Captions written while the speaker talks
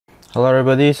Hello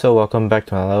everybody, so welcome back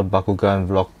to another Bakugan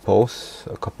vlog post.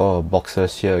 A couple of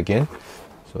boxes here again.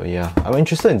 So yeah, I'm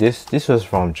interested in this. This was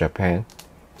from Japan.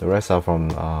 The rest are from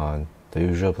the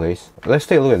usual place. Let's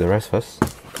take a look at the rest first.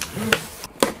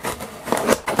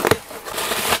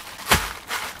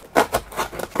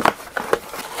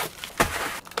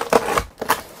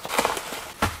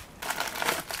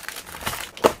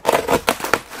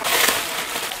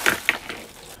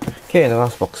 Okay, the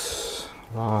last box.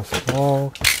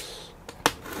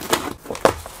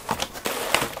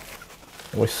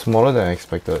 Was smaller than I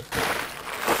expected.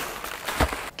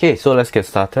 Okay, so let's get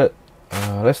started.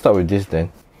 Let's start with this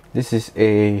then. This is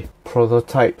a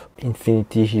prototype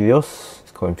Infinity Helios.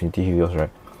 It's called Infinity Helios, right?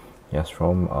 Yes,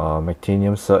 from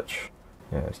Mactanium Search.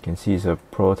 Yeah, as you can see, it's a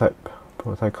prototype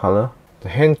color. The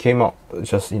hand came out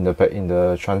just in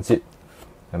the transit.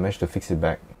 I managed to fix it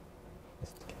back.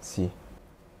 As you can see,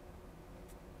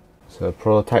 it's a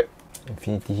prototype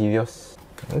Infinity Helios.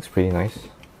 It looks pretty nice.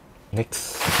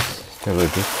 Next.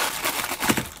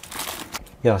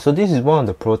 Yeah, so this is one of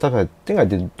the prototypes. I think I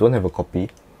don't have a copy.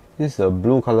 This is a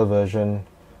blue color version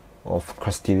of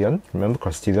Crustillion. Remember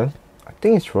Crustillion? I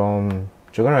think it's from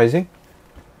Dragon Rising.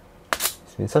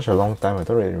 It's been such a long time, I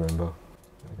don't really remember.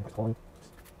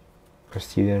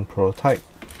 Crustillion prototype.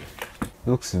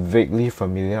 Looks vaguely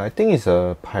familiar. I think it's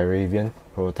a Pyravian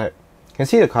prototype. You can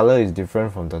see the color is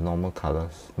different from the normal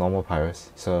colors, normal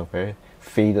Pyrus. It's a very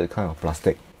faded kind of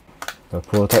plastic. The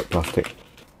prototype plastic.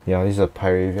 Yeah, this is a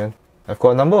Pyravian. I've got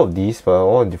a number of these, but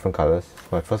all in different colors.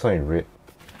 My first one is red.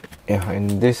 Yeah,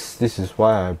 and this is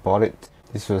why I bought it.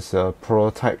 This was a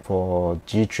prototype for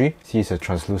G3. See, it's a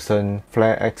translucent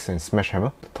flare axe and smash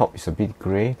hammer. The top is a bit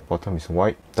grey, the bottom is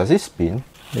white. Does it spin?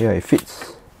 Yeah, it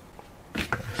fits.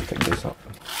 Let's take this out.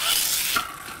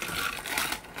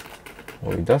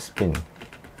 Oh, it does spin.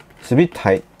 It's a bit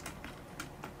tight.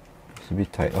 It's a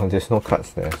bit tight. Oh, there's no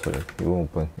cuts there, so it won't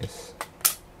open. Yes.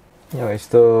 Yeah, it's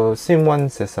the same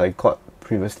ones as I got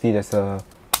previously. You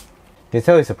can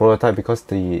tell it's a prototype because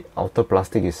the outer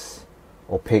plastic is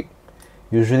opaque.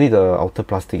 Usually the outer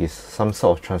plastic is some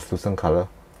sort of translucent color,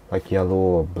 like yellow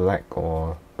or black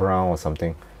or brown or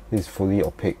something. This is fully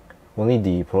opaque. Only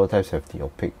the prototypes have the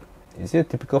opaque. Is it a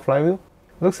typical flywheel?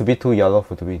 It looks a bit too yellow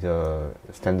to be the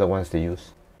standard ones they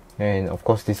use. And of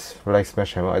course this Flag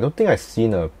Smash Hammer. I don't think I've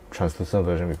seen a translucent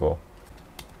version before.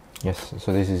 Yes,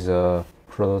 so this is a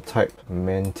prototype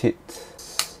Mantit.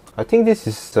 I think this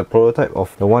is the prototype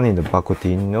of the one in the Bakugan.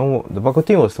 You know, the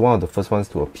Bakugan was one of the first ones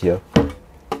to appear.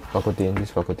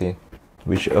 This Bakugan,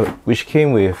 which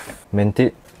came with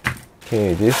Mantit.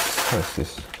 Okay, what is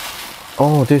this?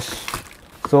 Oh, this.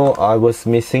 So I was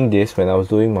missing this when I was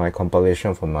doing my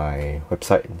compilation for my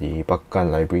website, the Bakugan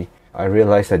library. I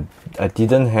realized that I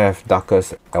didn't have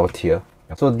Darkest L tier.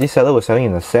 So this seller was selling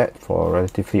in a set for a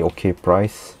relatively okay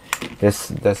price. There's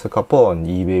a couple on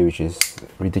eBay which is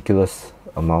ridiculous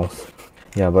amounts.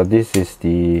 Yeah, but this is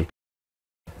the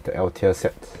L tier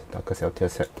set, Darkest L tier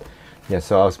set. Yeah,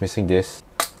 so I was missing this.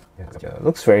 Yeah, it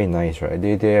looks very nice, right?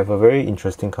 They have a very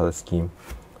interesting color scheme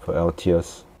for L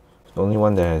tiers. The only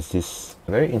one that has this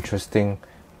very interesting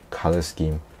color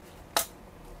scheme.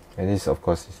 And this, of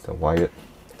course, is the wired.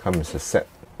 Comes as a set.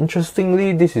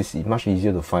 Interestingly, this is much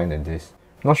easier to find than this.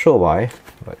 Not sure why,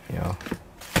 but yeah.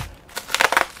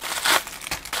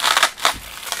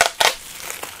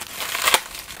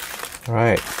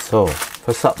 Alright, so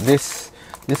first up, this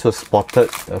was spotted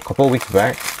a couple of weeks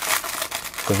back.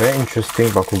 It's a very interesting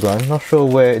Bakugan. Not sure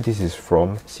where this is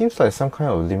from. Seems like some kind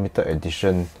of limited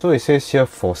edition. So it says here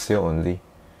for sale only.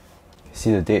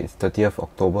 See the date, it's 30th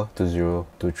October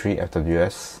 2023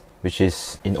 FWS, which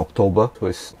is in October, so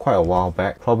it's quite a while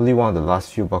back. Probably one of the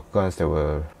last few Bakugans that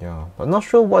were, yeah. But not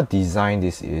sure what design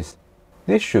this is.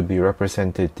 This should be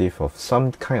representative of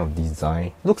some kind of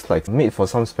design. Looks like made for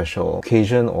some special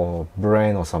occasion or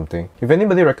brand or something. If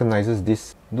anybody recognizes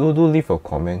this, do leave a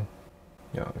comment.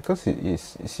 Yeah, because it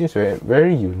seems very,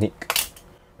 very unique.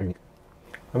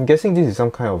 I'm guessing this is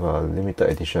some kind of a limited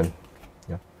edition.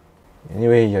 Yeah.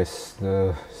 Anyway, yes,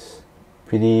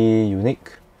 pretty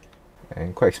unique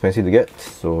and quite expensive to get.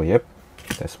 So yep,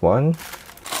 that's one.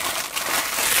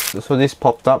 So this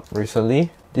popped up recently.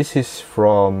 This is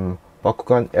from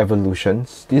Bakugan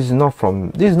Evolutions. This is not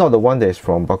the one that is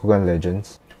from Bakugan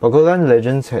Legends. Bakugan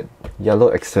Legends had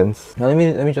yellow accents. Now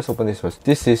let me just open this first.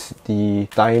 This is the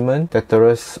Diamond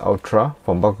Tretorous Ultra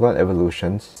from Bakugan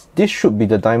Evolutions. This should be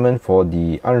the diamond for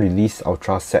the Unreleased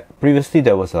Ultra set. Previously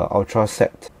there was an Ultra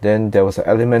set. Then there was an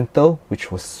Elemental,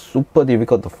 which was super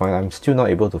difficult to find. I'm still not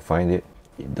able to find it.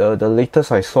 The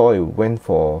latest I saw, it went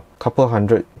for a couple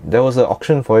hundred. There was an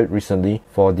auction for it recently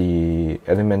for the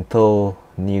Elemental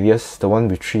Nelius, the one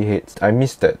with 3 heads. I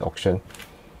missed that auction.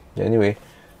 Yeah, anyway,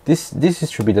 this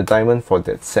should be the diamond for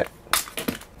that set.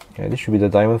 Yeah, this should be the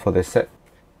diamond for the set.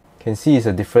 Can see it's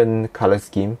a different color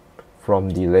scheme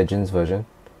from the Legends version,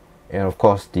 and of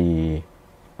course the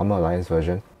Armor Alliance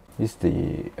version. This is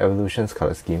the Evolutions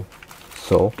color scheme.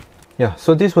 So yeah,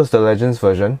 so this was the Legends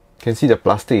version. You can see the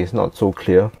plastic is not so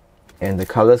clear, and the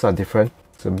colors are different.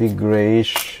 It's a bit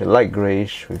greyish, light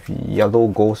greyish with yellow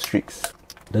gold streaks.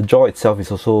 The jaw itself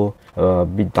is also a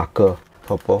bit darker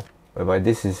purple, whereby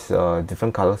this is a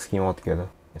different color scheme altogether.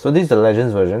 So this is the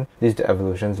Legends version, this is the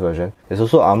Evolutions version. There's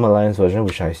also Armor Alliance version,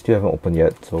 which I still haven't opened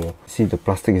yet, so see the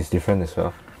plastic is different as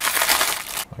well.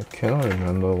 I cannot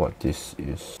remember what this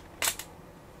is.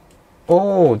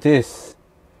 Oh, this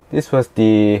was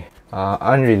the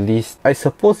Unreleased. I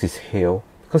suppose it's Hail,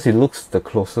 because it looks the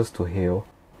closest to Hail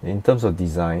in terms of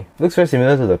design. It looks very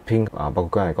similar to the pink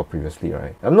Bakugan I got previously,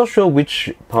 right? I'm not sure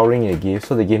which powering they gave,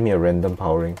 so they gave me a random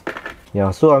powering.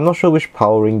 Yeah, so I'm not sure which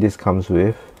powering this comes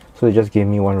with, so they just gave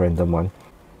me one random one.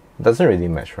 It doesn't really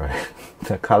match, right?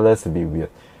 The color's a bit weird.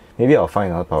 Maybe I'll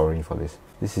find another powering for this.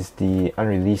 This is the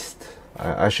Unreleased.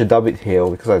 I should dub it Hail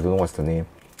because I don't know what's the name.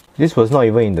 This was not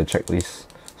even in the checklist,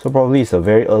 so probably it's a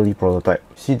very early prototype.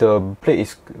 See, the plate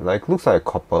is like, looks like a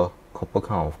copper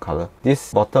kind of color.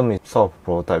 This bottom is sort of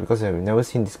prototype because I've never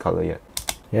seen this color yet.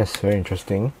 Yes, very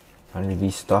interesting.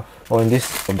 Unreleased stuff. Oh, and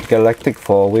this Galactic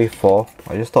for Wave 4.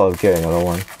 I just thought I'd get another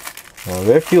one.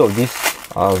 Very few of these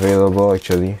are available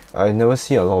actually. I never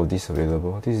see a lot of these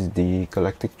available. This is the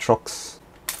Galactic Trox.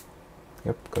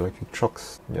 Yep, Galactic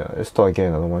Trox. Yeah, I just thought I'd get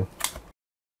another one.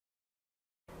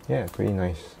 Yeah, pretty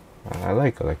nice. I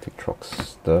like Galactic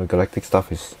Trox. The Galactic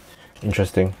stuff is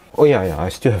interesting. Oh yeah, I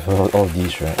still have all of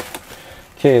these, right?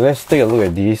 Okay, let's take a look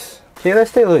at these. Okay,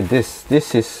 let's take a look at this.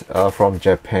 This is from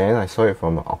Japan. I saw it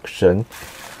from an auction.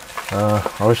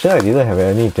 Originally, I didn't have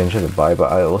any intention to buy,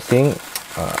 but I was seeing,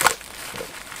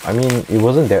 I mean, it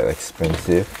wasn't that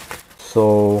expensive.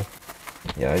 So,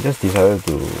 yeah, I just decided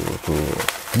to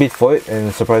bid for it,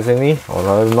 and surprisingly, or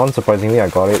rather non-surprisingly, I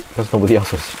got it because nobody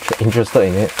else was interested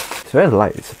in it. It's very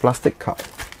light. It's a plastic cup.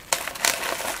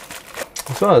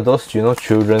 It's one of those, you know,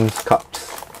 children's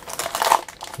cups.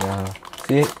 Yeah.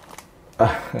 See?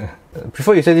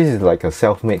 Before you say this is like a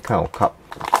self-made kind of cup,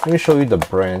 let me show you the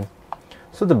brand.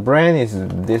 So the brand is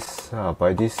this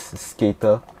by this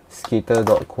skater.co.jp.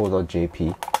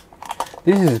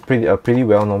 This is a pretty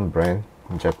well-known brand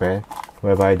in Japan,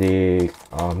 whereby they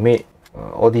made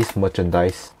all these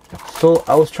merchandise. So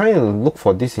I was trying to look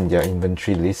for this in their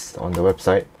inventory list on the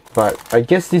website, but I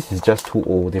guess this is just too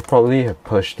old. They probably have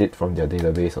purged it from their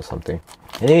database or something.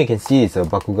 And then you can see it's a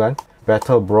Bakugan,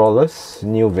 Battle Brawlers,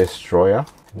 New Vestroya.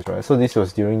 So this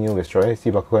was during New Vestroya. See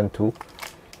Bakugan 2.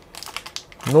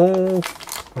 No,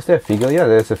 was there a figure? Yeah,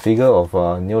 there's a figure of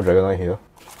Neo Dragonite here.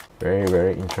 Very,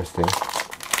 very interesting.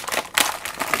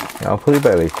 Yeah, I'll put it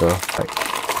back later.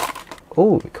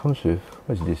 Oh, it comes with,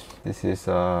 what is this? This is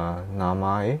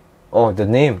Namae. Oh, the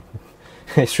name.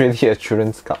 It's really a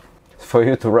children's cup. It's for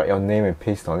you to write your name and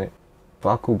paste on it.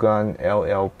 Bakugan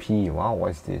LLP. Wow,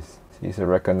 what is this? See, it's a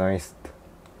recognized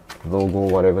logo,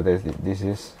 whatever this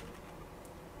is.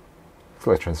 It's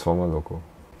like a Transformer logo.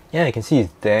 Yeah, you can see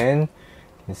it's Dan. You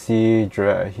can see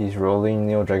he's rolling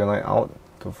Neo Dragonite out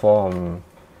to form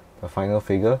the final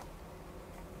figure.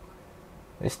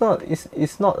 It's not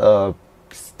a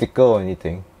sticker or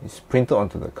anything. It's printed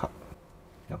onto the cup.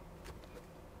 Yeah. You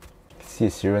can see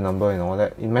a serial number and all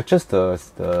that. It matches the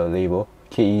label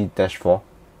KE-4,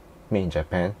 made in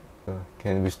Japan.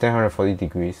 Can withstand 140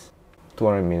 degrees,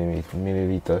 200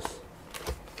 milliliters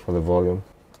for the volume.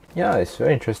 Yeah, it's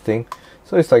very interesting.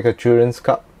 So it's like a children's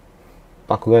cup,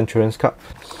 Bakugan children's cup.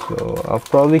 So I'll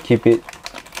probably keep it.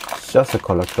 It's just a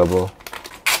collectible.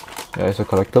 Yeah, it's a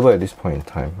collectible at this point in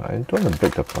time. I don't want to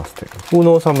break the plastic. Who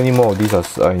knows how many more of these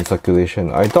are in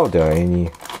circulation? I doubt there are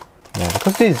any. Yeah,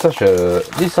 because this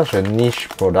is such a niche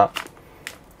product,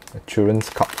 a children's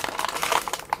cup.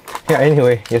 Yeah.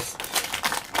 Anyway, yes.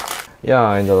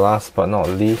 Yeah, and the last but not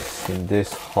least in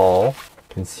this haul,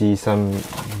 you can see some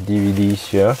DVDs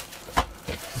here.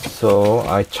 So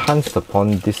I chanced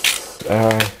upon this.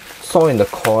 I saw in the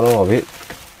corner of it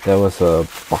there was a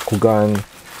Bakugan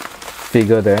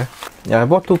figure there. Yeah, I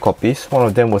bought 2 copies. One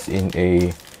of them was in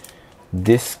a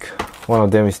disc. One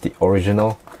of them is the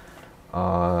original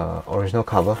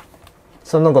cover.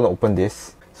 So I'm not gonna open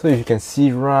this. So if you can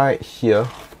see right here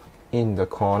in the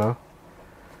corner,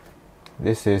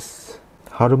 this is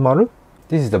Harumaru.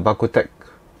 This is the Bakutech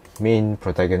main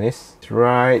protagonist. It's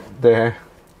right there,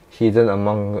 hidden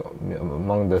among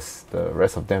the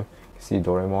rest of them. You see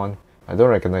Doraemon. I don't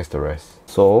recognize the rest.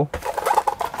 So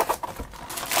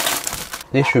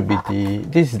this should be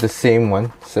this is the same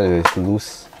one, so it's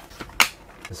loose.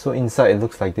 So inside it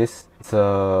looks like this. It's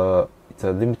a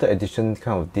limited edition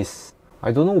kind of disc.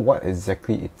 I don't know what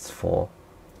exactly it's for.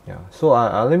 Yeah, so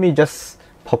let me just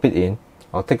pop it in.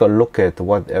 I'll take a look at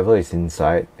whatever is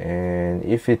inside, and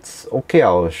if it's okay,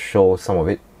 I'll show some of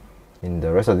it in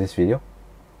the rest of this video.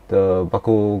 The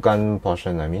Bakugan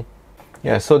portion, I mean.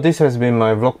 Yeah, so this has been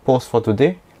my vlog post for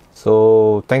today.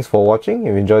 So thanks for watching.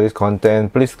 If you enjoyed this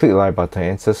content, please click the like button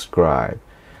and subscribe.